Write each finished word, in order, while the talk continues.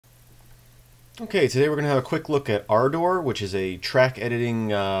Okay, today we're going to have a quick look at Ardour, which is a track editing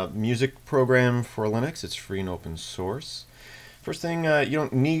music program for Linux. It's free and open source. First thing, you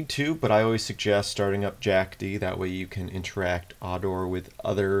don't need to, but I always suggest starting up Jackd. That way you can interact Ardour with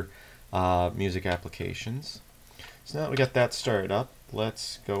other music applications. So now that we got that started up,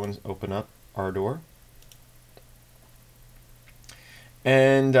 let's go and open up Ardour.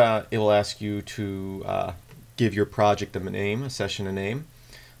 And it will ask you to give your project a name, a session a name.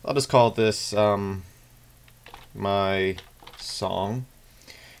 I'll just call this my song,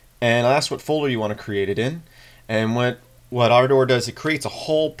 and I'll ask what folder you want to create it in. And what Ardour does, it creates a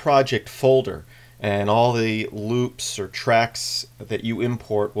whole project folder, and all the loops or tracks that you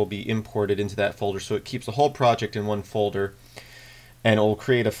import will be imported into that folder. So it keeps the whole project in one folder, and it will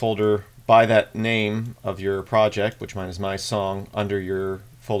create a folder by that name of your project, which mine is my song, under your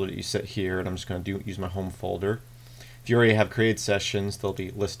folder that you set here. And I'm just going to use my home folder. If you already have created sessions, they'll be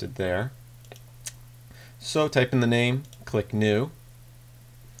listed there. So type in the name, click New,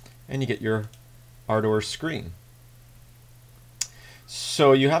 and you get your Ardour screen.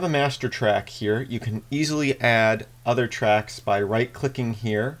 So you have a master track here. You can easily add other tracks by right-clicking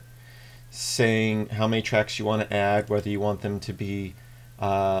here, saying how many tracks you want to add, whether you want them to be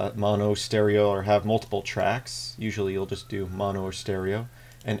mono, stereo, or have multiple tracks. Usually you'll just do mono or stereo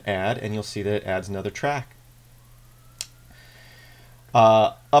and add, and you'll see that it adds another track.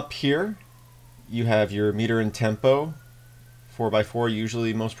 Up here you have your meter and tempo, 4x4.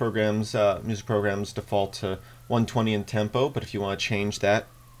 Usually most programs, music programs, default to 120 in tempo, but if you want to change that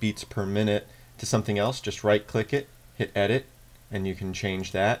beats per minute to something else, just right click it, hit edit, and you can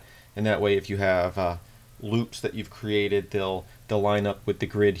change that. And that way if you have loops that you've created, they'll line up with the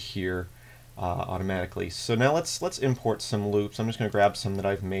grid here automatically. So now let's import some loops. I'm just going to grab some that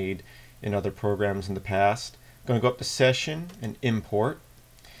I've made in other programs in the past. I'm going to go up to Session and Import,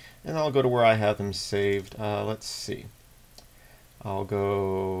 and I'll go to where I have them saved. Let's see. I'll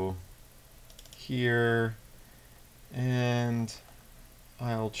go here, and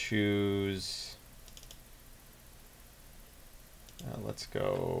I'll choose, let's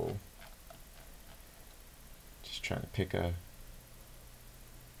go, just trying to pick a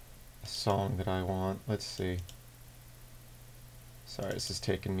song that I want. Let's see. Sorry, this is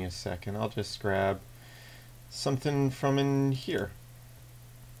taking me a second. I'll just grab something from in here.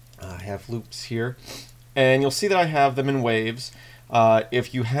 I have loops here, and you'll see that I have them in waves.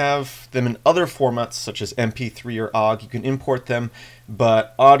 If you have them in other formats such as MP3 or OGG, you can import them,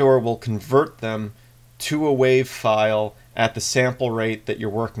 but Ardour will convert them to a wave file at the sample rate that you're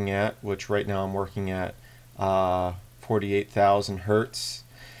working at, which right now I'm working at 48,000 hertz.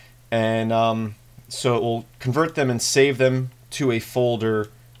 And so it will convert them and save them to a folder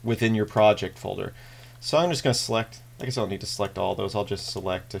within your project folder. So I'm just going to select, I guess I don't need to select all those, I'll just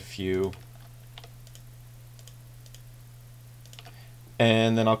select a few.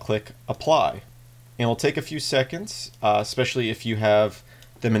 And then I'll click Apply. And it'll take a few seconds, especially if you have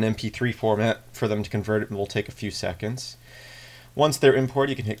them in MP3 format. For them to convert it will take a few seconds. Once they're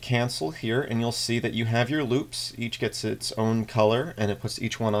imported, you can hit Cancel here, and you'll see that you have your loops. Each gets its own color, and it puts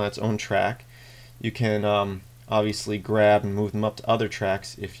each one on its own track. You can obviously grab and move them up to other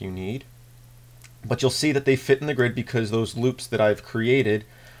tracks if you need. But you'll see that they fit in the grid because those loops that I've created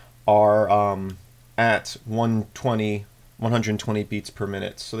are at 120 beats per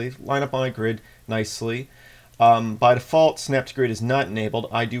minute. So they line up on a grid nicely. By default, Snap to Grid is not enabled.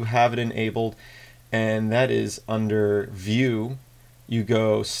 I do have it enabled, and that is under View. You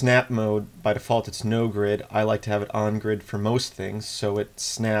go Snap Mode. By default, it's no grid. I like to have it on grid for most things, so it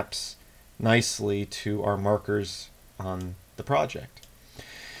snaps nicely to our markers on the project.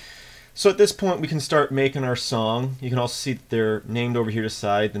 So at this point we can start making our song. You can also see that they're named over here to the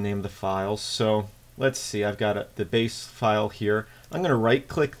side, the name of the files. So let's see, I've got the base file here. I'm going to right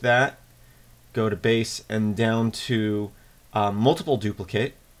click that, go to base, and down to multiple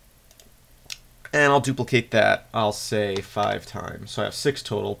duplicate. And I'll duplicate that, I'll say 5 times. So I have 6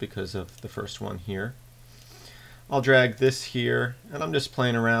 total because of the first one here. I'll drag this here, and I'm just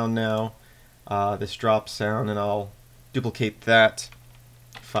playing around now, this drop sound, and I'll duplicate that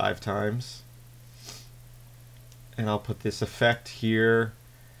 5 times. And I'll put this effect here,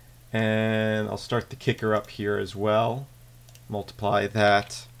 and I'll start the kicker up here as well. Multiply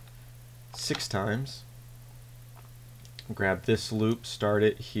that 6 times. Grab this loop, start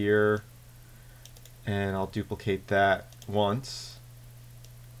it here, and I'll duplicate that once.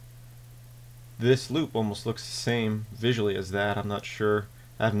 This loop almost looks the same visually as that. I'm not sure.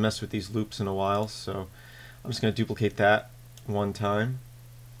 I haven't messed with these loops in a while, so I'm just going to duplicate that 1 time.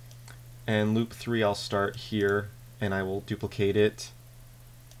 And loop 3 I'll start here, and I will duplicate it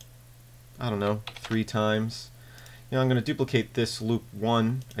I don't know, 3 times. Now I'm going to duplicate this loop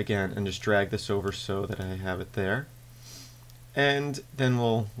 1 again and just drag this over so that I have it there. And then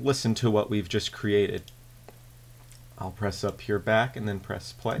we'll listen to what we've just created. I'll press up here back and then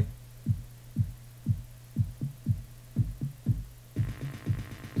press play.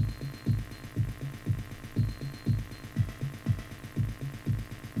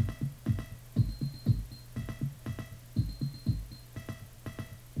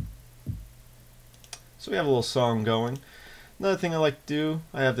 So we have a little song going. Another thing I like to do,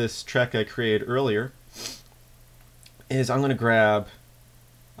 I have this track I created earlier, is I'm going to grab,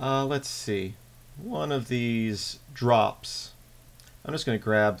 let's see, one of these drops. I'm just going to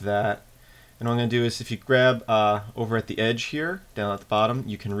grab that. And what I'm going to do is if you grab over at the edge here, down at the bottom,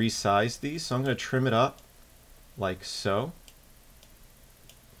 you can resize these. So I'm going to trim it up like so.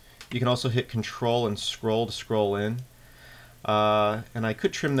 You can also hit Control and scroll to scroll in. And I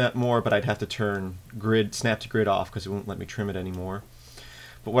could trim that more, but I'd have to turn snap to grid off because it won't let me trim it anymore.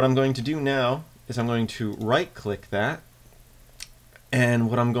 But what I'm going to do now is I'm going to right click that, and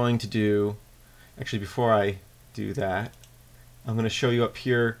what I'm going to do, actually before I do that, I'm going to show you up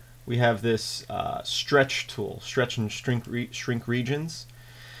here we have this stretch tool, stretch and shrink regions,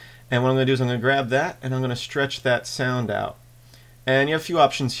 and what I'm going to do is I'm going to grab that and I'm going to stretch that sound out. And you have a few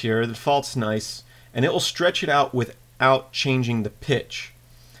options here. The default's nice, and it will stretch it out without changing the pitch.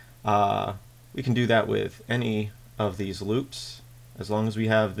 We can do that with any of these loops as long as we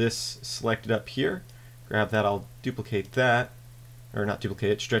have this selected up here. Grab that, I'll duplicate that, or not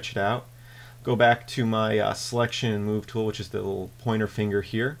duplicate it, stretch it out. Go back to my selection and move tool, which is the little pointer finger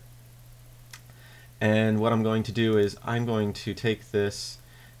here. And what I'm going to do is I'm going to take this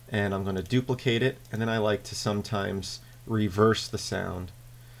and I'm going to duplicate it, and then I like to sometimes reverse the sound.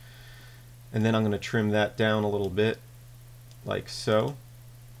 And then I'm going to trim that down a little bit, like so.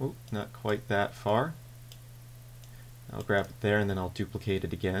 Oop, not quite that far. I'll grab it there and then I'll duplicate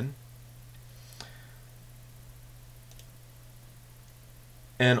it again.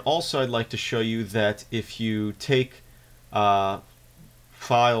 And also I'd like to show you that if you take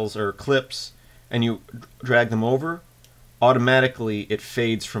files or clips and you drag them over, automatically it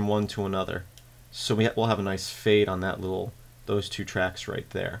fades from one to another. So we'll have a nice fade on those two tracks right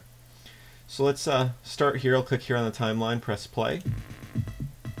there. So let's start here. I'll click here on the timeline, press play.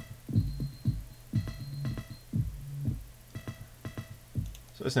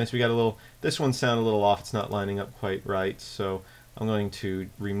 So it's nice. We got this one sounded a little off. It's not lining up quite right. So I'm going to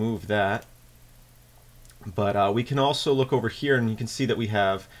remove that. But we can also look over here and you can see that we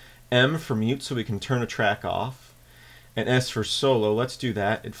have M for mute, so we can turn a track off, and S for solo. Let's do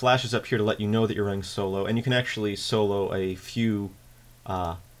that. It flashes up here to let you know that you're running solo, and you can actually solo a few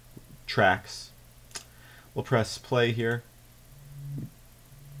tracks. We'll press play here.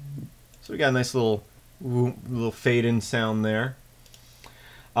 So we got a nice little fade in sound there.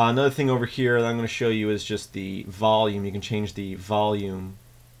 Another thing over here that I'm going to show you is just the volume. You can change the volume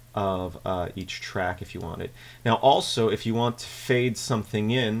of each track if you want it. Now also, if you want to fade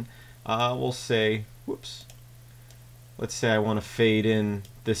something in, we'll say, whoops, let's say I want to fade in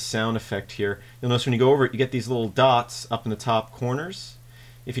this sound effect here. You'll notice when you go over it, you get these little dots up in the top corners.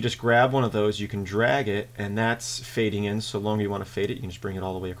 If you just grab one of those, you can drag it, and that's fading in. So the longer you want to fade it, you can just bring it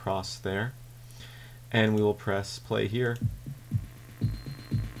all the way across there. And we will press play here.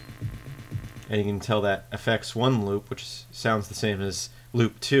 And you can tell that affects one loop, which sounds the same as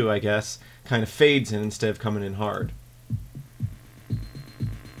loop 2, I guess, kind of fades in instead of coming in hard.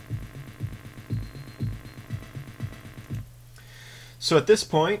 So at this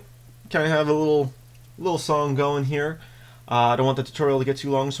point, kind of have a little song going here. I don't want the tutorial to get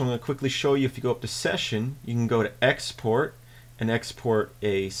too long, so I'm going to quickly show you. If you go up to session, you can go to export and export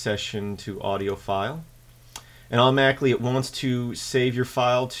a session to audio file. And automatically it wants to save your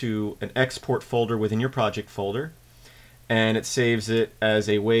file to an export folder within your project folder. And it saves it as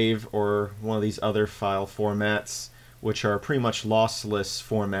a WAV or one of these other file formats, which are pretty much lossless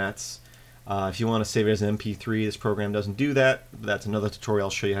formats. If you want to save it as an MP3, this program doesn't do that. That's another tutorial.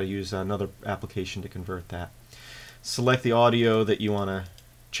 I'll show you how to use another application to convert that. Select the audio that you want to,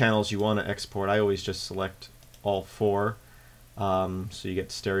 channels you want to export. I always just select all 4, so you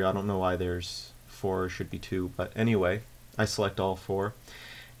get stereo. I don't know why there's 4, it should be 2, but anyway, I select all 4.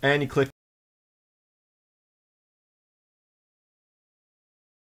 And you click